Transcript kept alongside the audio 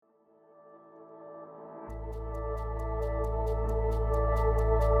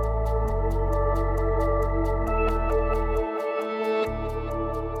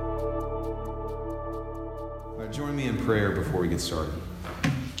Join me in prayer before we get started.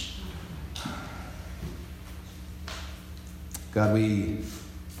 God, we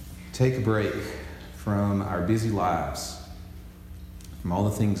take a break from our busy lives, from all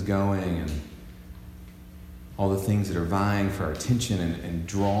the things going and all the things that are vying for our attention and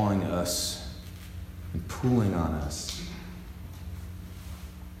drawing us and pulling on us.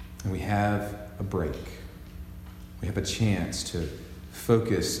 And we have a break. We have a chance to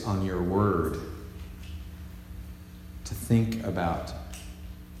focus on your word, to think about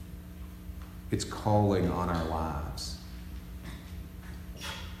its calling on our lives.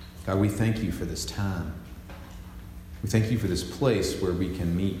 God, we thank you for this time. We thank you for this place where we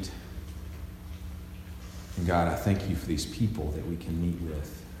can meet. And God, I thank you for these people that we can meet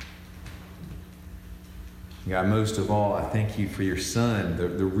with. God, most of all, I thank you for your Son,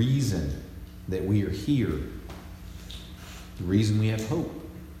 the reason that we are here, the reason we have hope.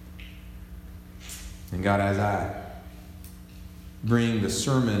 And God, as I bring the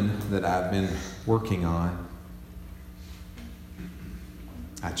sermon that I've been working on,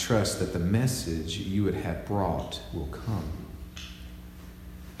 I trust that the message you would have brought will come.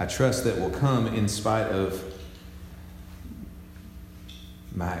 I trust that will come in spite of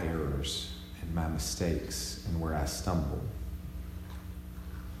my errors and my mistakes and where I stumble.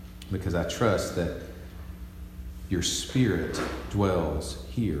 Because I trust that your Spirit dwells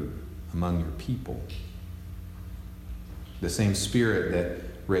here among your people. The same Spirit that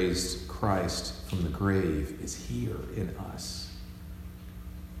raised Christ from the grave is here in us.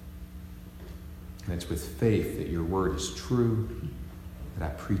 And it's with faith that your word is true that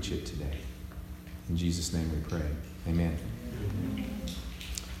I preach it today. In Jesus' name we pray. Amen.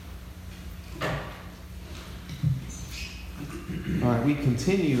 All right, we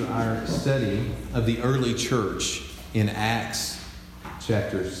continue our study of the early church in Acts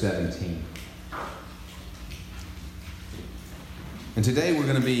chapter 17. And today we're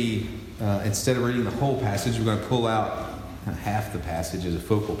going to be, instead of reading the whole passage, we're going to pull out half the passage as a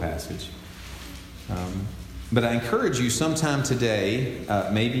focal passage. But I encourage you sometime today,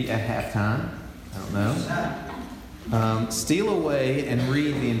 maybe at halftime, I don't know, steal away and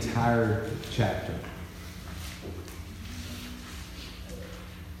read the entire chapter.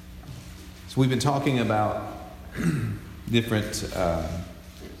 So we've been talking about different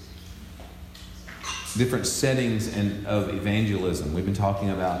settings of evangelism. We've been talking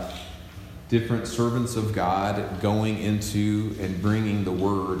about different servants of God going into and bringing the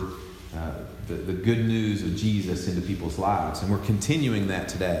word, the good news of Jesus into people's lives. And we're continuing that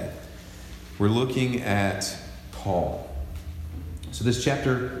today. We're looking at Paul. So this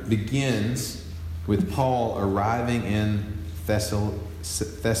chapter begins with Paul arriving in Thessalonica.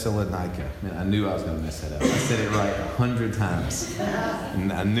 Man, I knew I was going to mess that up. I said it right 100 times.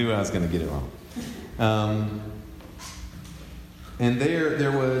 And I knew I was going to get it wrong. And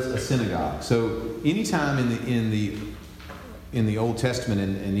there was a synagogue. So anytime in the Old Testament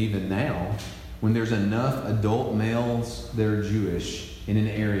and even now, when there's enough adult males that are Jewish in an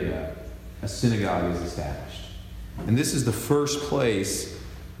area, a synagogue is established. And this is the first place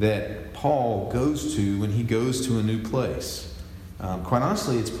that Paul goes to when he goes to a new place. Quite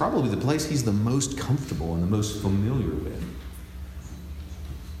honestly, it's probably the place he's the most comfortable and the most familiar with.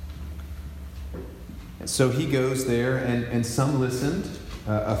 And so he goes there, and some listened.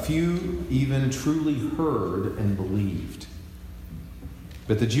 A few even truly heard and believed.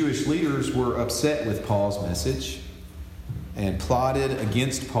 But the Jewish leaders were upset with Paul's message and plotted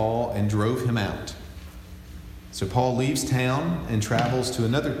against Paul and drove him out. So Paul leaves town and travels to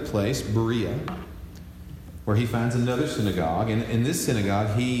another place, Berea, where he finds another synagogue. And in this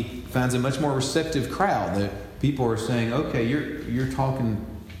synagogue, he finds a much more receptive crowd. The people are saying, okay, you're talking,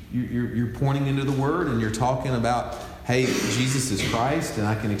 you're pointing into the word, and you're talking about, hey, Jesus is Christ, and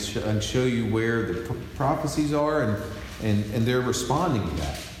I can show you where the prophecies are, and they're responding to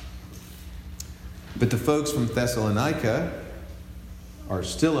that. But the folks from Thessalonica are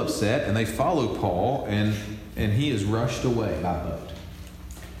still upset, and they follow Paul, and he is rushed away by boat.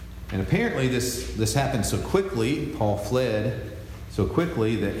 And apparently this happened so quickly, Paul fled so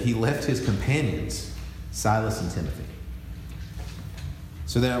quickly, that he left his companions, Silas and Timothy.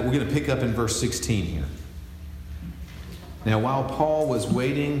 So now we're going to pick up in verse 16 here. Now, while Paul was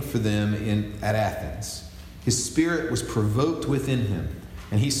waiting for them at Athens, his spirit was provoked within him,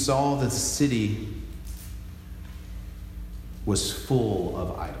 and he saw that the city was full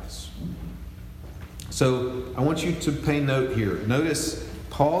of idols. So I want you to pay note here. Notice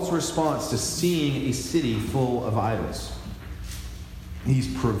Paul's response to seeing a city full of idols. He's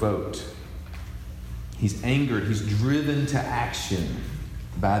provoked. He's angered. He's driven to action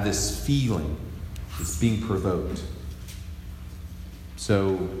by this feeling. It's being provoked.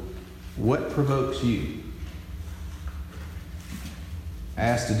 So, what provokes you?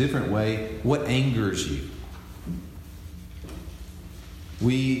 Asked a different way, what angers you?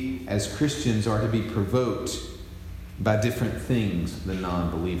 We, as Christians, are to be provoked by different things than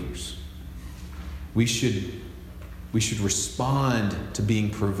non-believers. We should respond to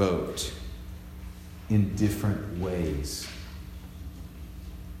being provoked in different ways.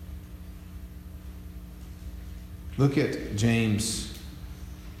 Look at James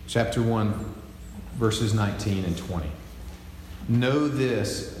chapter 1, verses 19 and 20. Know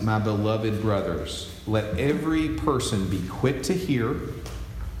this, my beloved brothers, let every person be quick to hear,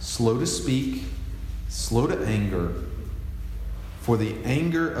 slow to speak, slow to anger, for the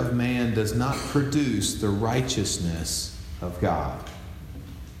anger of man does not produce the righteousness of God.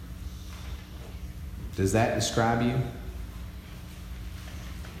 Does that describe you?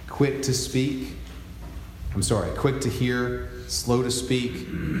 Quick to speak? Quick to hear, slow to speak,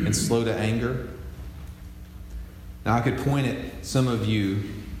 and slow to anger? Now, I could point at some of you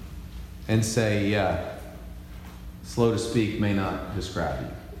and say, yeah, slow to speak may not describe you.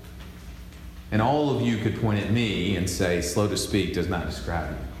 And all of you could point at me and say, slow to speak does not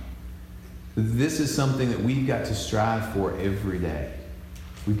describe you. This is something that we've got to strive for every day.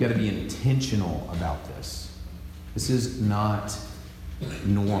 We've got to be intentional about this. This is not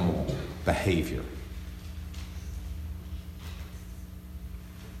normal behavior.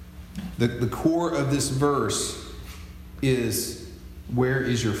 The core of this verse is, where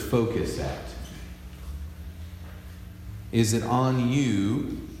is your focus at? Is it on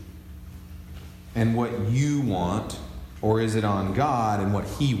you and what you want, or is it on God and what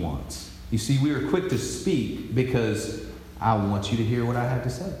He wants? You see, we are quick to speak because I want you to hear what I have to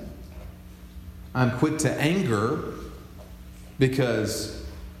say. I'm quick to anger because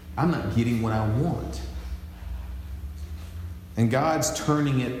I'm not getting what I want. And God's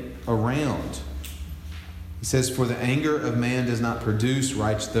turning it around. He says, for the anger of man does not produce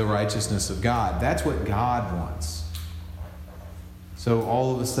the righteousness of God. That's what God wants. So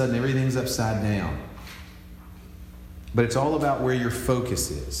all of a sudden, everything's upside down. But it's all about where your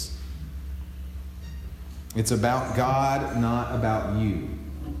focus is. It's about God, not about you.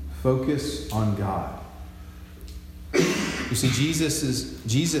 Focus on God. You see,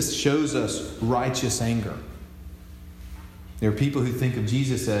 Jesus shows us righteous anger. There are people who think of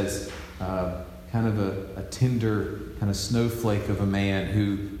Jesus as kind of a tender, kind of snowflake of a man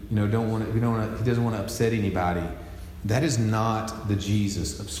who, he doesn't want to upset anybody. That is not the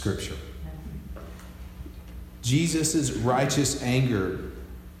Jesus of Scripture. Jesus' righteous anger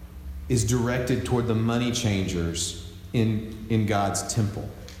is directed toward the money changers in God's temple.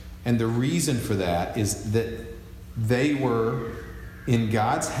 And the reason for that is that they were in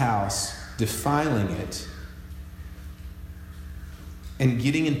God's house, defiling it, and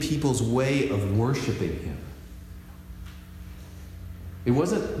getting in people's way of worshiping Him. It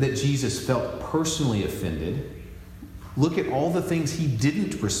wasn't that Jesus felt personally offended. Look at all the things He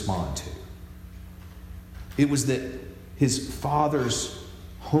didn't respond to. It was that His Father's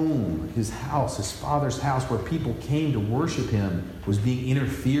home, His house, His Father's house where people came to worship Him was being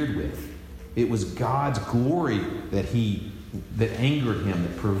interfered with. It was God's glory that angered Him,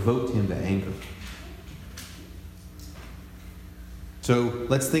 that provoked Him to anger. So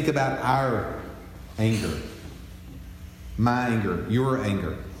let's think about our anger. My anger, your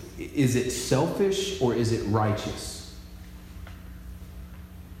anger. Is it selfish or is it righteous?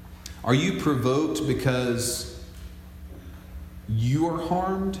 Are you provoked because you are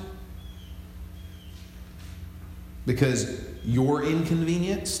harmed? Because you're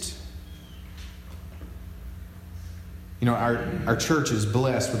inconvenienced? Our church is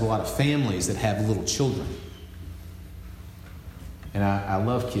blessed with a lot of families that have little children. And I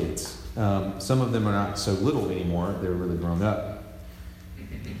love kids. Some of them are not so little anymore. They're really grown up.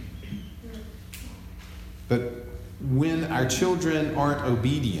 But when our children aren't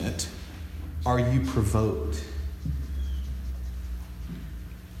obedient, are you provoked?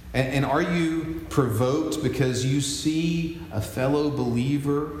 And are you provoked because you see a fellow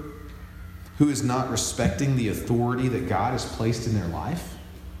believer who is not respecting the authority that God has placed in their life?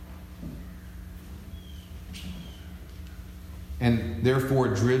 And therefore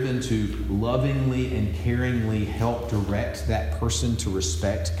driven to lovingly and caringly help direct that person to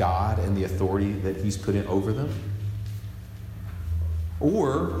respect God and the authority that He's put in over them?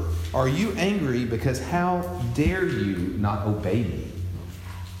 Or are you angry because how dare you not obey me?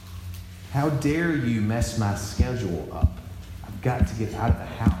 How dare you mess my schedule up? I've got to get out of the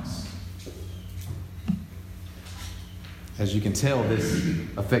house. As you can tell, this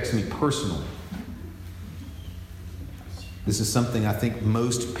affects me personally. This is something I think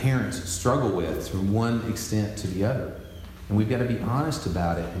most parents struggle with from one extent to the other. And we've got to be honest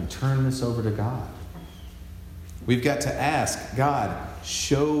about it and turn this over to God. We've got to ask, God,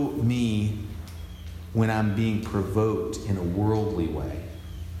 show me when I'm being provoked in a worldly way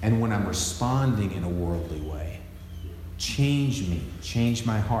and when I'm responding in a worldly way. Change me, change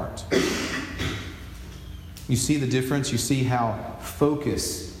my heart. You see the difference? You see how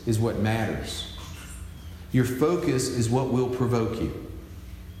focus is what matters. Your focus is what will provoke you.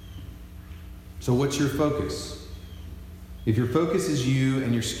 So what's your focus? If your focus is you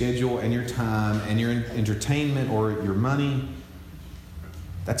and your schedule and your time and your entertainment or your money,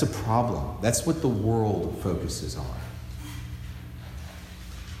 that's a problem. That's what the world focuses on.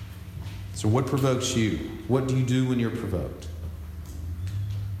 So what provokes you? What do you do when you're provoked?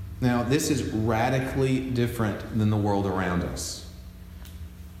 Now, this is radically different than the world around us.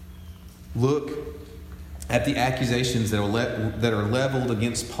 Look at the accusations that are leveled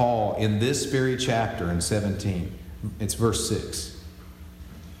against Paul in this very chapter in 17. It's verse 6.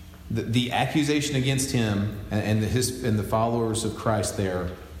 The accusation against him and the followers of Christ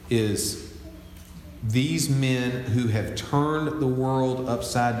there is, these men who have turned the world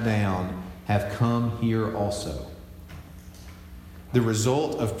upside down have come here also. The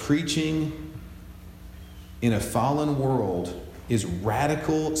result of preaching in a fallen world is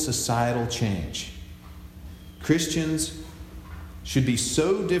radical societal change. Christians should be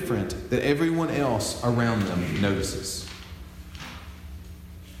so different that everyone else around them notices.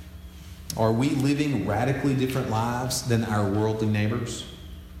 Are we living radically different lives than our worldly neighbors?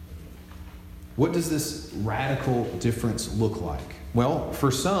 What does this radical difference look like? Well,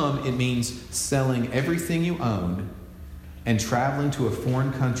 for some, it means selling everything you own and traveling to a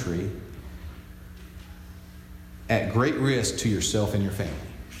foreign country at great risk to yourself and your family.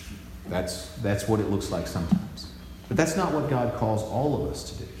 That's what it looks like sometimes. But that's not what God calls all of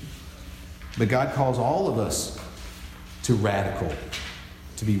us to do. But God calls all of us to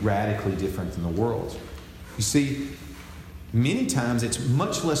be radically different than the world. You see, many times it's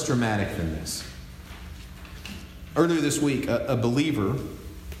much less dramatic than this. Earlier this week, a believer,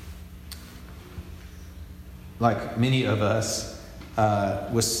 like many of us,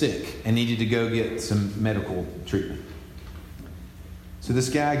 was sick and needed to go get some medical treatment. So this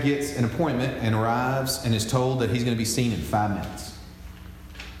guy gets an appointment and arrives and is told that he's going to be seen in 5 minutes.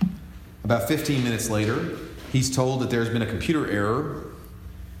 About 15 minutes later, he's told that there's been a computer error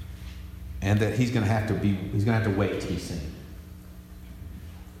and that he's going to have to wait to be seen.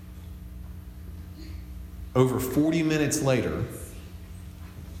 Over 40 minutes later,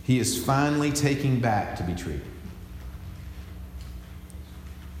 he is finally taken back to be treated.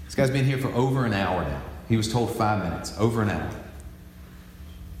 This guy's been here for over an hour now. He was told 5 minutes, over an hour.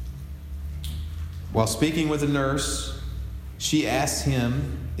 While speaking with a nurse, she asks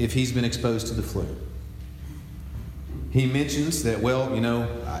him if he's been exposed to the flu. He mentions that, well,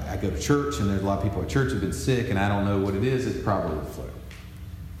 I go to church and there's a lot of people at church who've been sick and I don't know what it is. It's probably the flu.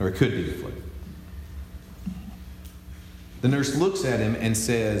 Or it could be the flu. The nurse looks at him and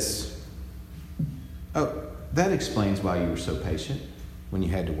says, "Oh, that explains why you were so patient when you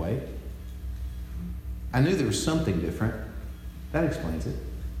had to wait. I knew there was something different. That explains it."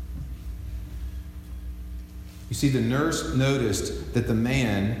 You see, the nurse noticed that the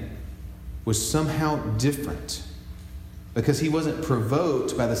man was somehow different because he wasn't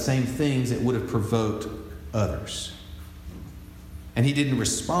provoked by the same things that would have provoked others. And he didn't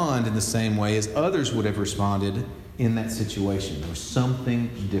respond in the same way as others would have responded in that situation. There was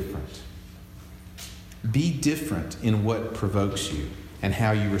something different. Be different in what provokes you and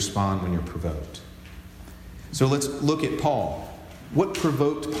how you respond when you're provoked. So let's look at Paul. What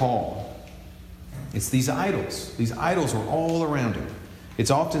provoked Paul? It's these idols. These idols were all around him. It's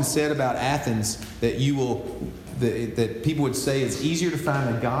often said about Athens that that people would say it's easier to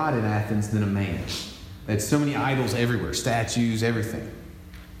find a god in Athens than a man. There's so many idols everywhere, statues, everything.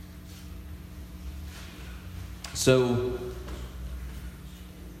 So,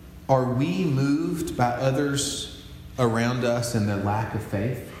 are we moved by others around us and their lack of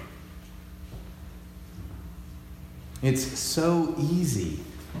faith? It's so easy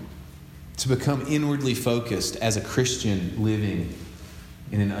to become inwardly focused as a Christian living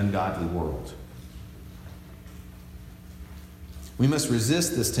in an ungodly world. We must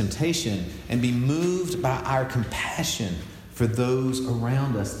resist this temptation and be moved by our compassion for those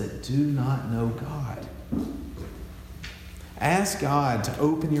around us that do not know God. Ask God to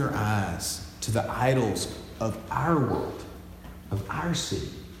open your eyes to the idols of our world, of our city.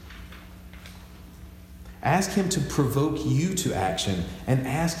 Ask Him to provoke you to action, and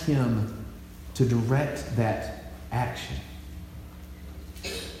ask Him to direct that action.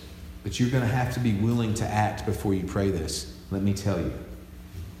 But you're going to have to be willing to act before you pray this. Let me tell you.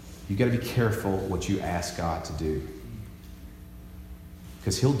 You've got to be careful what you ask God to do.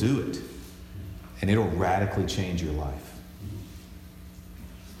 Because He'll do it. And it'll radically change your life.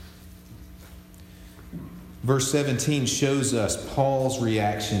 Verse 17 shows us Paul's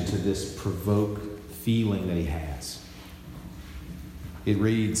reaction to this provoked feeling that he has. It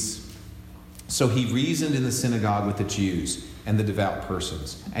reads, "So he reasoned in the synagogue with the Jews and the devout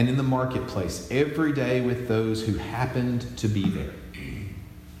persons, and in the marketplace every day with those who happened to be there."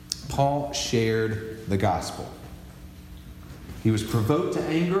 Paul shared the gospel. He was provoked to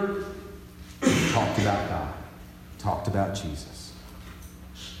anger. He talked about God. Talked about Jesus.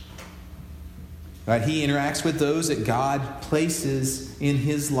 Right? He interacts with those that God places in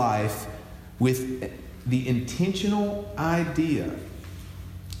his life with the intentional idea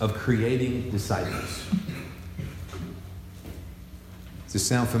of creating disciples. Does this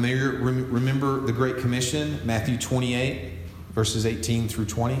sound familiar? Remember the Great Commission, Matthew 28, verses 18 through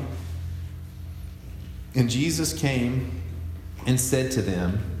 20? And Jesus came and said to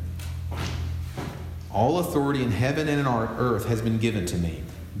them, "All authority in heaven and on earth has been given to me.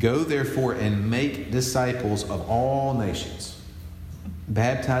 Go therefore and make disciples of all nations,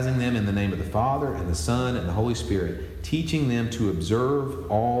 baptizing them in the name of the Father and the Son and the Holy Spirit, teaching them to observe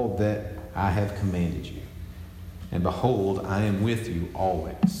all that I have commanded you. And behold, I am with you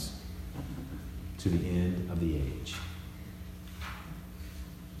always to the end of the age."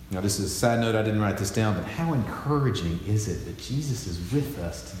 Now, this is a side note. I didn't write this down, but how encouraging is it that Jesus is with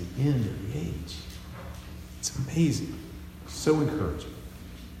us to the end of the age? It's amazing. So encouraging.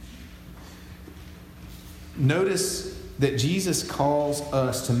 Notice that Jesus calls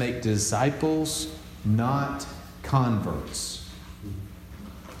us to make disciples, not converts.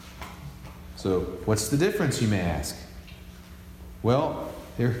 So, what's the difference, you may ask? Well,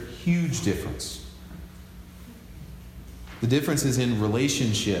 there's a huge difference. The difference is in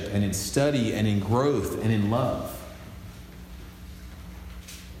relationship and in study and in growth and in love.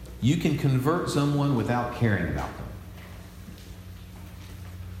 You can convert someone without caring about them.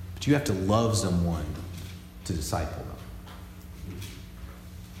 But you have to love someone to disciple them.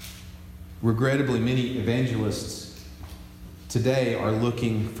 Regrettably, many evangelists today are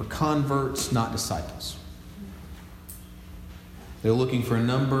looking for converts, not disciples. They're looking for a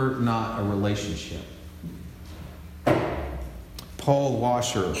number, not a relationship. Paul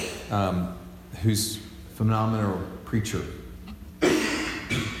Washer, who's a phenomenal preacher,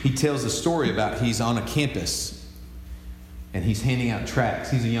 he tells a story about he's on a campus and he's handing out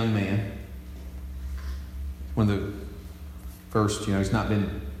tracts. He's a young man. One of the first, he's not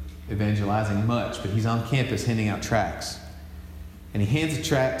been evangelizing much, but he's on campus handing out tracts. And he hands a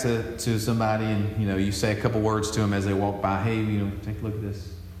tract to somebody, and you say a couple words to them as they walk by. "Hey, take a look at this."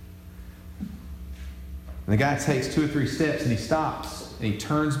 And the guy takes 2 or 3 steps and he stops and he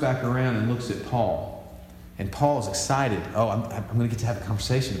turns back around and looks at Paul. And Paul's excited. "Oh, I'm going to get to have a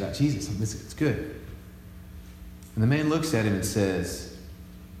conversation about Jesus. It's good." And the man looks at him and says,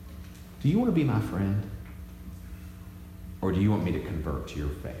 "Do you want to be my friend? Or do you want me to convert to your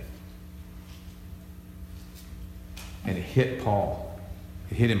faith?" And it hit Paul.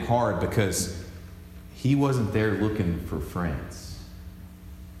 It hit him hard because he wasn't there looking for friends.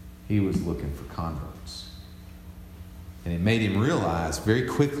 He was looking for converts. And it made him realize very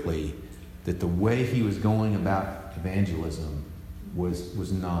quickly that the way he was going about evangelism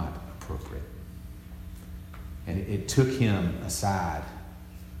was not appropriate. And it took him aside.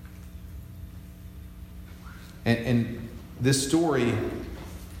 And this story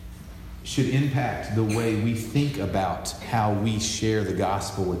should impact the way we think about how we share the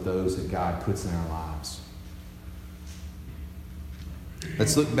gospel with those that God puts in our lives.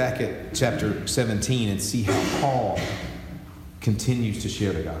 Let's look back at chapter 17 and see how Paul continues to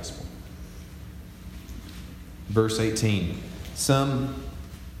share the gospel. Verse 18. Some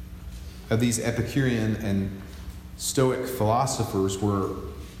of these Epicurean and Stoic philosophers were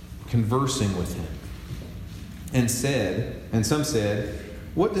conversing with him and some said,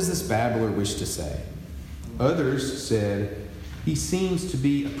 "What does this babbler wish to say?" Others said, "He seems to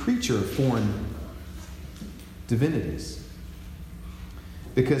be a preacher of foreign divinities,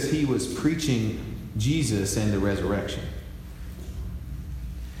 because he was preaching Jesus and the resurrection."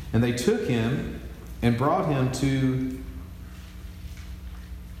 And they took him and brought him to,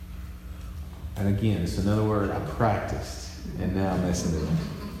 and again, it's another word I practiced. And now I'm messing it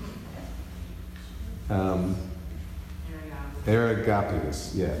up.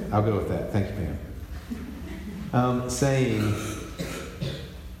 Areopagus. Yeah, I'll go with that. Thank you, Pam. Saying,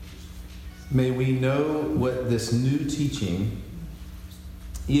 may we know what this new teaching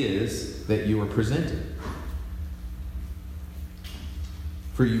is that you are presenting.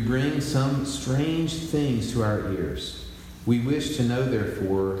 For you bring some strange things to our ears. We wish to know,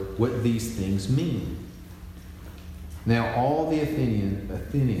 therefore, what these things mean. Now all the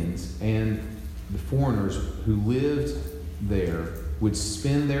Athenians and the foreigners who lived there would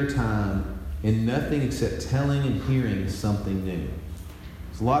spend their time in nothing except telling and hearing something new.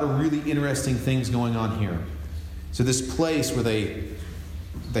 There's a lot of really interesting things going on here. So this place where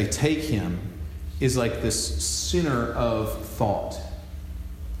they take him is like this center of thought.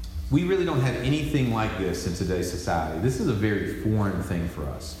 We really don't have anything like this in today's society. This is a very foreign thing for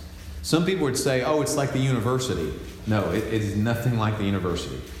us. Some people would say, oh, it's like the university. No, it is nothing like the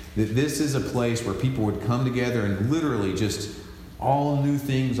university. This is a place where people would come together and literally just all new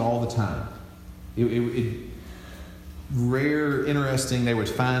things all the time. Rare, interesting. They would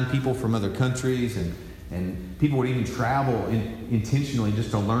find people from other countries, and people would even travel intentionally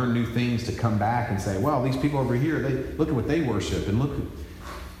just to learn new things, to come back and say, wow, these people over here, look at what they worship, and look.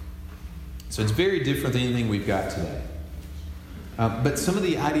 So it's very different than anything we've got today. But some of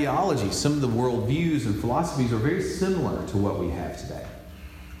the ideologies, some of the worldviews and philosophies are very similar to what we have today.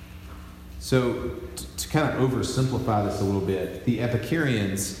 So to kind of oversimplify this a little bit, the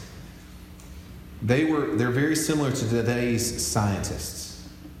Epicureans, they're very similar to today's scientists,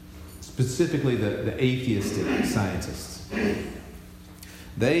 specifically the atheistic scientists.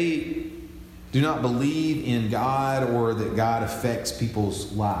 They do not believe in God or that God affects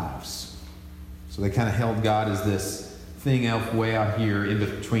people's lives. So they kind of held God as this thing way out here in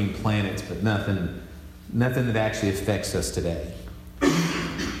between planets, but nothing that actually affects us today.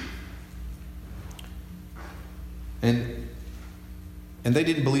 And they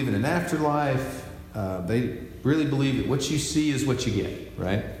didn't believe in an afterlife. They really believed that what you see is what you get,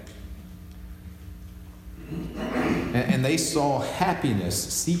 right? And they saw happiness,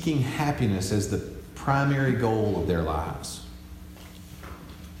 seeking happiness, as the primary goal of their lives.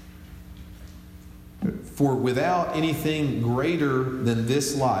 For without anything greater than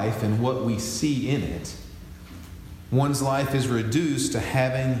this life and what we see in it, one's life is reduced to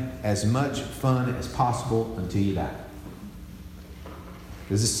having as much fun as possible until you die.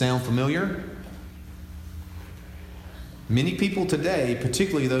 Does this sound familiar? Many people today,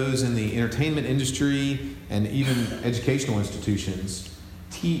 particularly those in the entertainment industry and even educational institutions,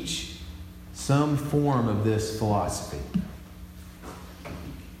 teach some form of this philosophy.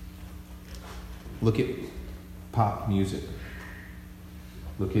 Look at pop music.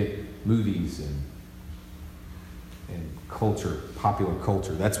 Look at movies and culture, popular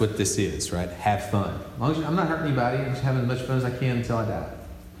culture. That's what this is, right? Have fun. As long as I'm not hurting anybody, I'm just having as much fun as I can until I die.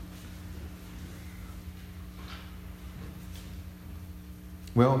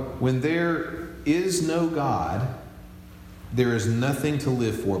 Well, when there is no God, there is nothing to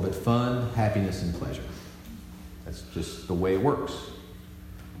live for but fun, happiness, and pleasure. That's just the way it works.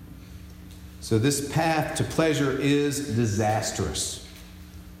 So this path to pleasure is disastrous.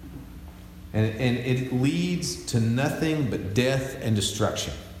 And it leads to nothing but death and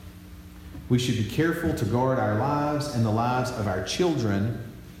destruction. We should be careful to guard our lives and the lives of our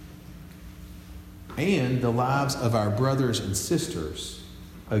children and the lives of our brothers and sisters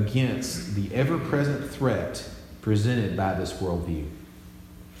against the ever-present threat presented by this worldview.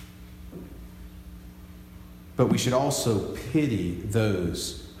 But we should also pity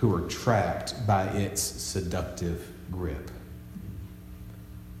those who are trapped by its seductive grip.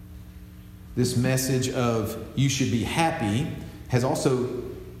 This message of you should be happy has also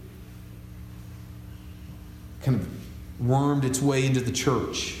kind of wormed its way into the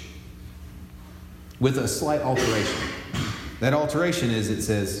church with a slight alteration. That alteration is, it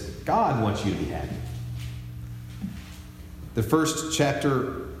says, God wants you to be happy. The first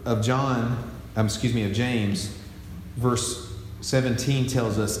chapter of James, verse 17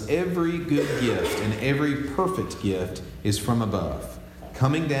 tells us, every good gift and every perfect gift is from above,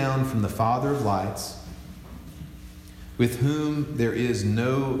 coming down from the Father of lights, with whom there is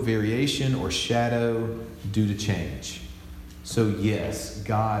no variation or shadow due to change. So yes,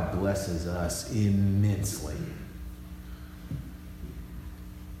 God blesses us immensely.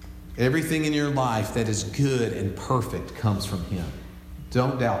 Everything in your life that is good and perfect comes from Him.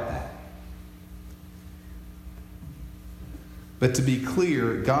 Don't doubt that. But to be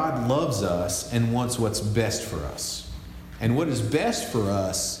clear, God loves us and wants what's best for us. And what is best for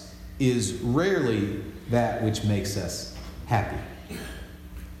us is rarely that which makes us happy.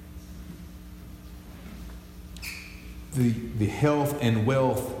 The health and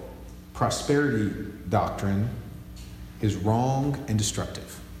wealth prosperity doctrine is wrong and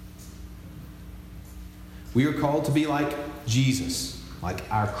destructive. We are called to be like Jesus, like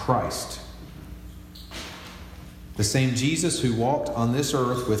our Christ. The same Jesus who walked on this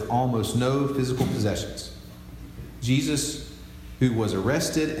earth with almost no physical possessions. Jesus who was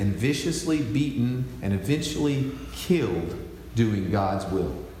arrested and viciously beaten and eventually killed doing God's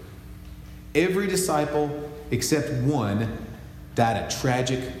will. Every disciple except one died a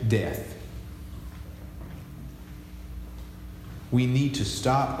tragic death. We need to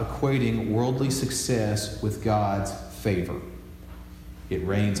stop equating worldly success with God's favor. It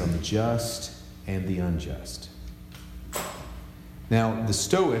rains on the just and the unjust. Now, the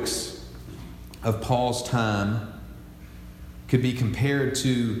Stoics of Paul's time could be compared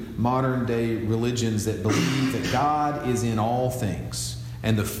to modern day religions that believe that God is in all things.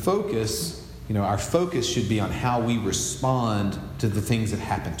 And the focus, our focus should be on how we respond to the things that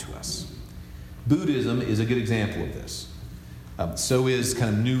happen to us. Buddhism is a good example of this. So is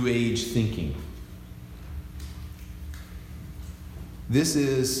kind of New Age thinking. This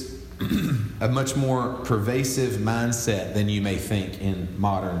is a much more pervasive mindset than you may think in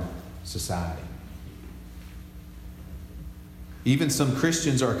modern society. Even some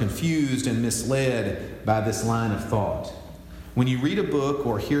Christians are confused and misled by this line of thought. When you read a book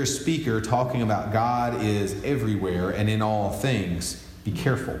or hear a speaker talking about God is everywhere and in all things, be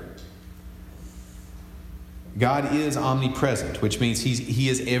careful. God is omnipresent, which means He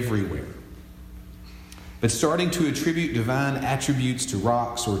is everywhere. But starting to attribute divine attributes to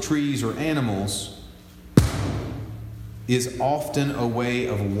rocks or trees or animals is often a way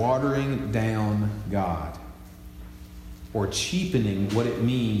of watering down God or cheapening what it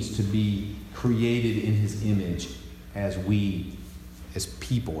means to be created in His image as we, as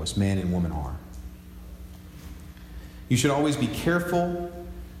people, as man and woman are. You should always be careful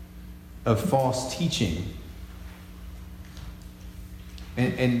of false teaching.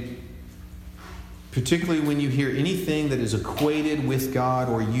 And particularly when you hear anything that is equated with God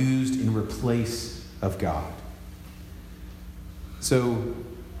or used in place of God. So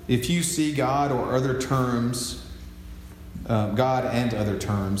if you see God or other terms, God and other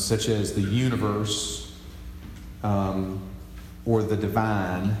terms, such as the universe or the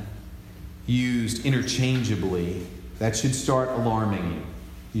divine, used interchangeably, that should start alarming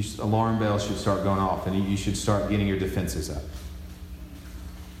you. Alarm bells should start going off, and you should start getting your defenses up.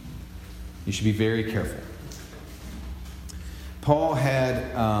 You should be very careful. Paul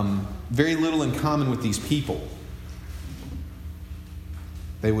had very little in common with these people.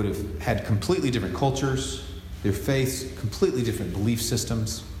 They would have had completely different cultures, their faiths, completely different belief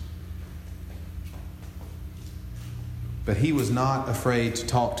systems. But he was not afraid to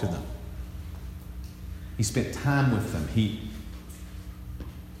talk to them. He spent time with them.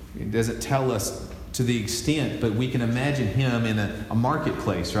 It doesn't tell us to the extent, but we can imagine him in a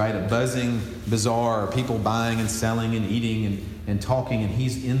marketplace, right? A buzzing bazaar, people buying and selling and eating and talking, and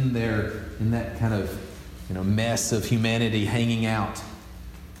he's in there in that kind of mess of humanity, hanging out,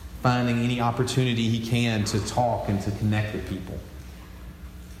 finding any opportunity he can to talk and to connect with people.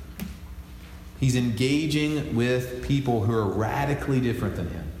 He's engaging with people who are radically different than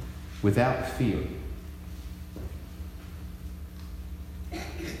him, without fear.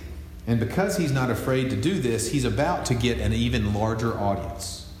 And because he's not afraid to do this, he's about to get an even larger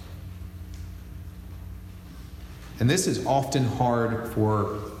audience. And this is often hard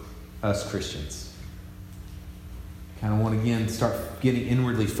for us Christians. Kind of want to, again, start getting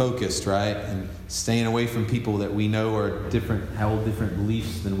inwardly focused, right? And staying away from people that we know are different, hold different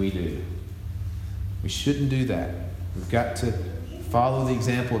beliefs than we do. We shouldn't do that. We've got to follow the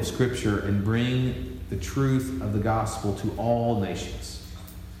example of Scripture and bring the truth of the gospel to all nations.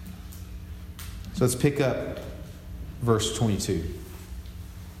 So let's pick up verse 22.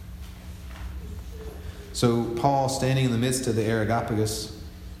 So Paul, standing in the midst of the Areopagus,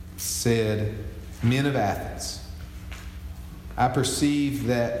 said, "Men of Athens, I perceive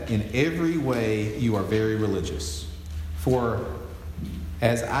that in every way you are very religious. For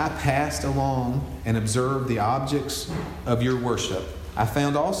as I passed along and observed the objects of your worship, I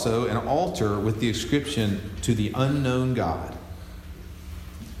found also an altar with the inscription, 'To the unknown God.'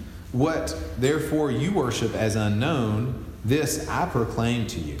 What, therefore, you worship as unknown, this I proclaim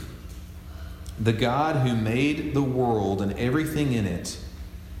to you. The God who made the world and everything in it,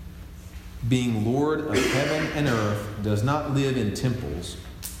 being Lord of heaven and earth, does not live in temples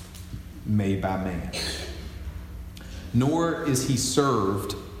made by man, nor is he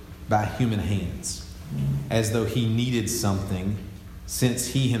served by human hands, as though he needed something, since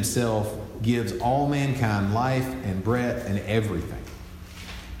he himself gives all mankind life and breath and everything.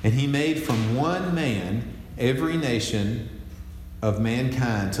 And he made from one man every nation of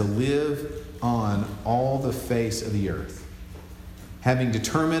mankind to live on all the face of the earth, having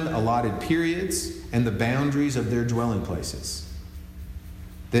determined allotted periods and the boundaries of their dwelling places,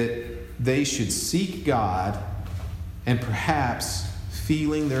 that they should seek God and perhaps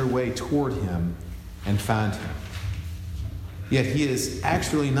feeling their way toward him and find him. Yet he is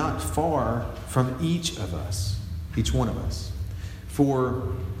actually not far from each of us, each one of us. For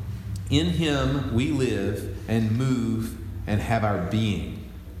in him we live and move and have our being.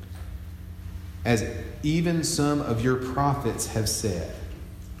 As even some of your prophets have said,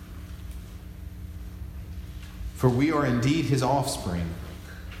 for we are indeed his offspring.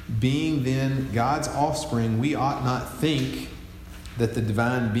 Being then God's offspring, we ought not think that the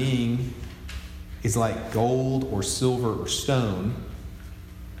divine being is like gold or silver or stone,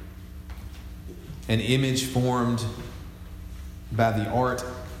 an image formed by the art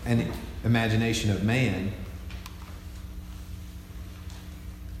and imagination of man.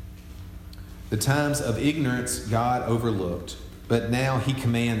 The times of ignorance God overlooked, but now he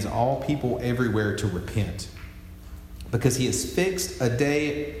commands all people everywhere to repent, because he has fixed a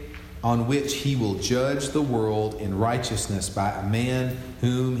day on which he will judge the world in righteousness by a man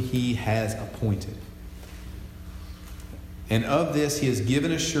whom he has appointed. And of this he has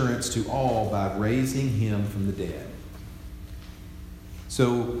given assurance to all by raising him from the dead.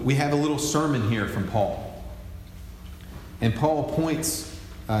 So we have a little sermon here from Paul. And Paul points,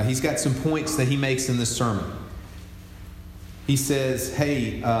 he's got some points that he makes in this sermon. He says,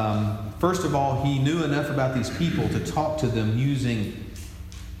 hey, first of all, he knew enough about these people to talk to them using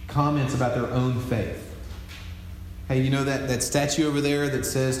comments about their own faith. Hey, you know that statue over there that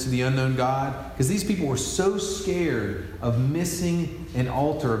says to the unknown God? Because these people were so scared of missing an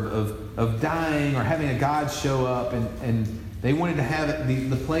altar, of dying or having a God show up, and they wanted to have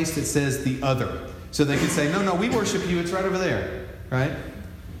the place that says the other. So they could say, no, we worship you, it's right over there, right?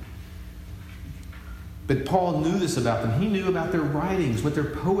 But Paul knew this about them. He knew about their writings, what their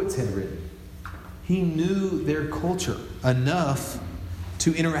poets had written. He knew their culture enough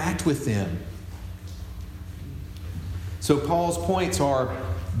to interact with them. So Paul's points are,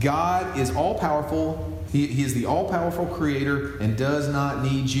 God is all-powerful. He is the all-powerful creator and does not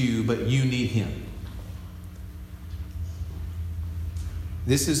need you, but you need him.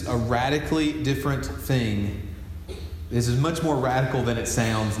 This is a radically different thing. This is much more radical than it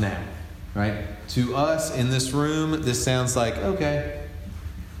sounds now, right? To us in this room, this sounds like, okay,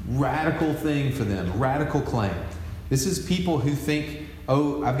 radical thing for them, radical claim. This is people who think,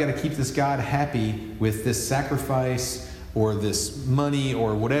 oh, I've got to keep this God happy with this sacrifice or this money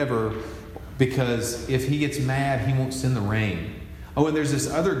or whatever, because if he gets mad, he won't send the rain. Oh, and there's this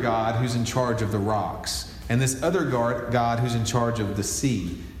other God who's in charge of the rocks, and this other God who's in charge of the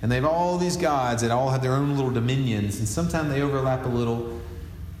sea. And they have all these gods that all have their own little dominions, and sometimes they overlap a little.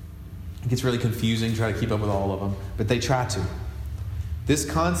 It gets really confusing, try to keep up with all of them, but they try to. This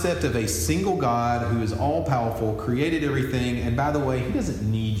concept of a single God who is all-powerful, created everything, and by the way, he doesn't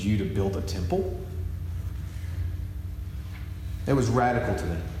need you to build a temple. It was radical to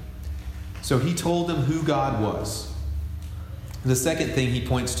them. So he told them who God was. The second thing he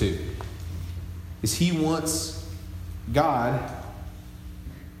points to is God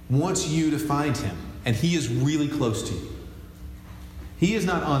wants you to find him, and he is really close to you. He is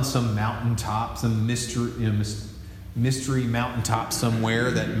not on some mountaintop, some mystery mountaintop somewhere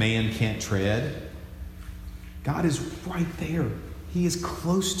that man can't tread. God is right there. He is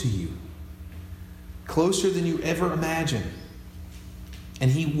close to you. Closer than you ever imagined. And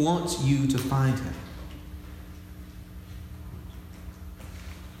he wants you to find him.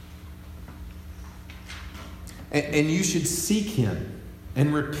 And you should seek him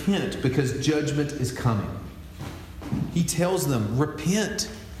and repent, because judgment is coming. He tells them, repent.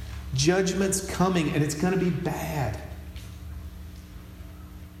 Judgment's coming, and it's going to be bad.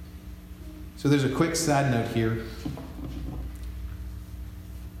 So there's a quick side note here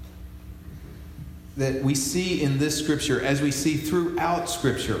that we see in this scripture, as we see throughout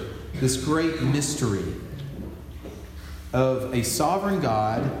scripture, this great mystery of a sovereign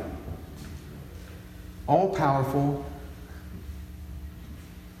God, all-powerful,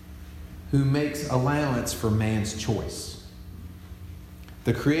 who makes allowance for man's choice.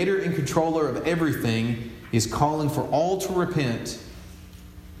 The creator and controller of everything is calling for all to repent,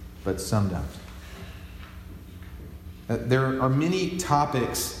 but some don't. There are many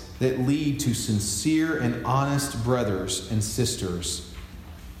topics that lead to sincere and honest brothers and sisters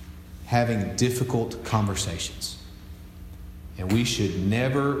having difficult conversations. And we should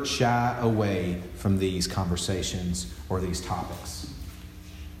never shy away from these conversations or these topics.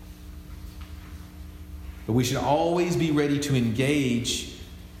 But we should always be ready to engage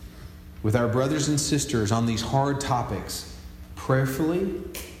with our brothers and sisters on these hard topics prayerfully,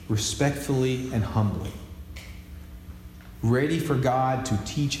 respectfully, and humbly. Ready for God to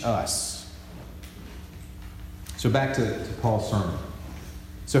teach us. So back to Paul's sermon.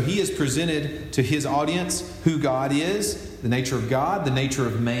 So he has presented to his audience who God is, the nature of God, the nature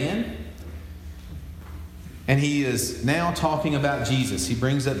of man. And he is now talking about Jesus. He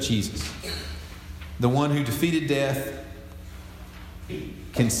brings up Jesus. The one who defeated death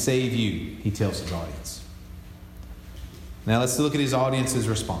can save you, he tells his audience. Now let's look at his audience's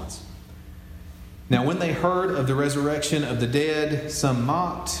response. Now when they heard of the resurrection of the dead, some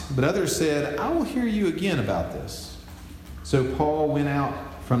mocked, but others said, I will hear you again about this. So Paul went out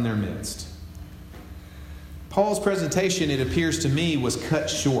from their midst. Paul's presentation, it appears to me, was cut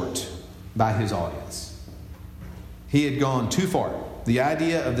short by his audience. He had gone too far. The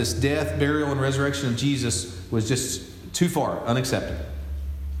idea of this death, burial, and resurrection of Jesus was just too far, unacceptable.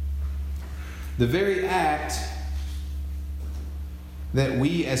 The very act that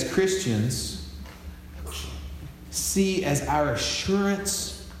we as Christians see as our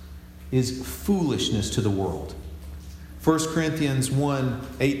assurance is foolishness to the world. 1 Corinthians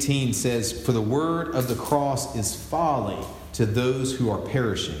 1:18 says, For the word of the cross is folly to those who are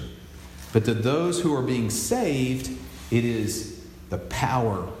perishing, but to those who are being saved, it is the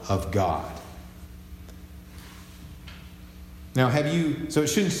power of God. Now, so it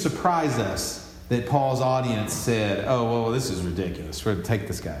shouldn't surprise us that Paul's audience said, oh, well, this is ridiculous. We're going to take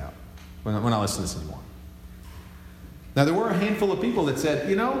this guy out. We're not listening to this anymore. Now, there were a handful of people that said,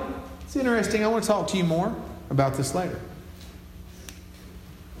 it's interesting. I want to talk to you more about this later.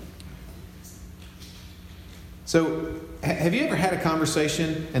 So, have you ever had a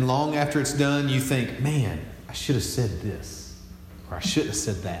conversation and long after it's done, you think, man, I should have said this, or I shouldn't have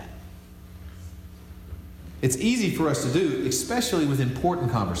said that? It's easy for us to do, especially with important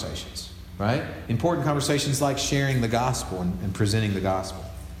conversations, right? Important conversations like sharing the gospel and presenting the gospel.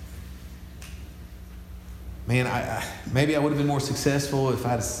 Man, maybe I would have been more successful if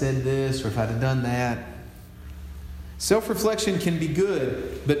I'd have said this or if I'd have done that. Self-reflection can be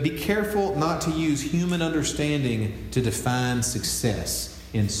good, but be careful not to use human understanding to define success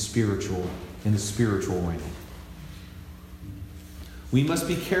in the spiritual realm. We must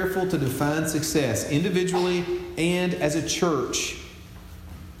be careful to define success individually and as a church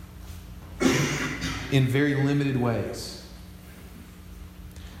in very limited ways.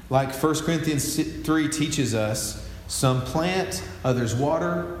 Like 1 Corinthians 3 teaches us, some plant, others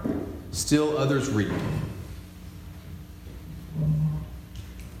water, still others reap.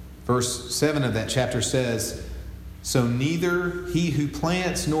 Verse 7 of that chapter says, So neither he who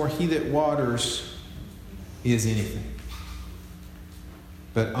plants nor he that waters is anything,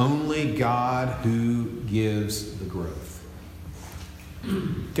 but only God who gives the growth.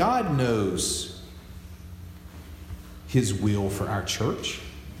 God knows His will for our church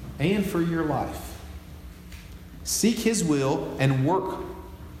and for your life. Seek His will and work,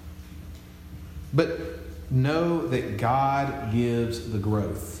 but know that God gives the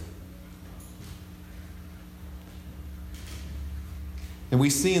growth. And we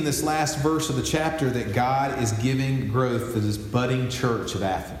see in this last verse of the chapter that God is giving growth to this budding church of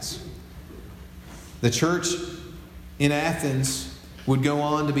Athens. The church in Athens would go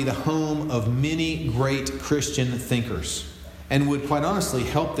on to be the home of many great Christian thinkers and would quite honestly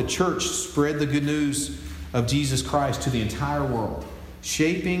help the church spread the good news of Jesus Christ to the entire world,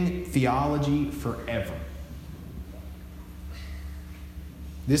 shaping theology forever.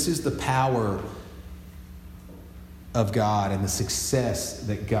 This is the power of God and the success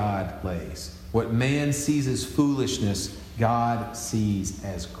that God lays. What man sees as foolishness, God sees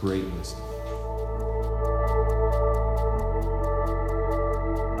as great wisdom.